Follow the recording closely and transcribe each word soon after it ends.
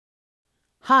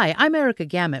Hi, I'm Erica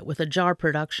Gamet with Ajar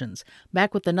Productions,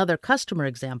 back with another customer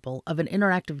example of an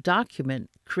interactive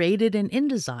document created in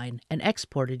InDesign and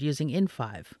exported using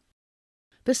in5.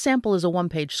 This sample is a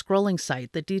one-page scrolling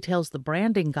site that details the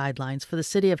branding guidelines for the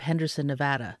city of Henderson,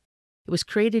 Nevada. It was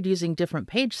created using different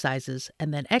page sizes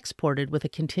and then exported with a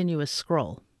continuous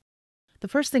scroll. The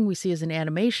first thing we see is an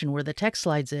animation where the text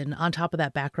slides in on top of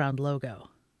that background logo.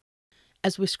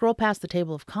 As we scroll past the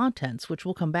table of contents, which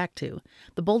we'll come back to,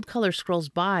 the bold color scrolls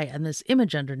by and this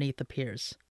image underneath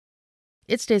appears.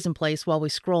 It stays in place while we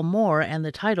scroll more and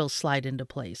the titles slide into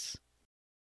place.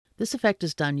 This effect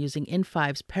is done using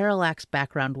in5's parallax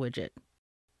background widget.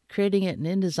 Creating it in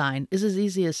InDesign is as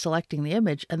easy as selecting the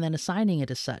image and then assigning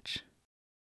it as such.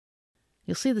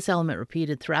 You'll see this element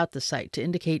repeated throughout the site to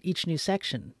indicate each new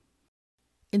section.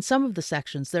 In some of the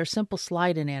sections, there are simple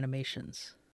slide-in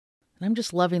animations. I'm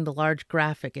just loving the large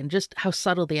graphic and just how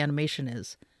subtle the animation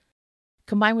is.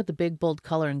 Combined with the big bold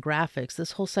color and graphics,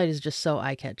 this whole site is just so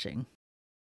eye-catching.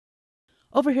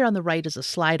 Over here on the right is a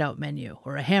slide-out menu,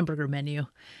 or a hamburger menu.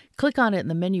 Click on it and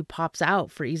the menu pops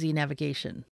out for easy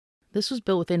navigation. This was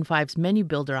built with in5's menu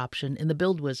builder option in the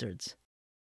build wizards.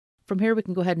 From here we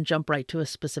can go ahead and jump right to a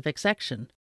specific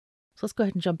section. So let's go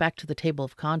ahead and jump back to the table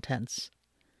of contents.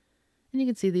 And you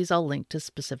can see these all linked to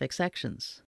specific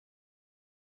sections.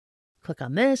 Click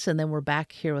on this, and then we're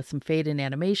back here with some fade-in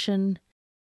animation.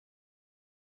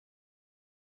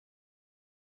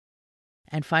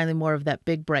 And finally, more of that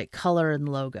big, bright color and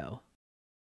logo.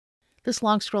 This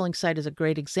long-scrolling site is a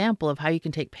great example of how you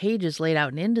can take pages laid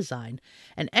out in InDesign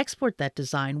and export that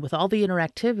design with all the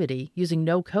interactivity using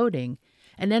no coding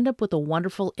and end up with a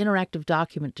wonderful interactive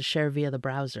document to share via the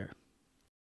browser.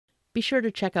 Be sure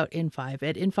to check out in5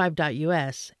 at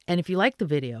in5.us, and if you like the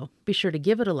video, be sure to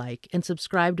give it a like and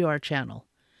subscribe to our channel.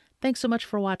 Thanks so much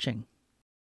for watching.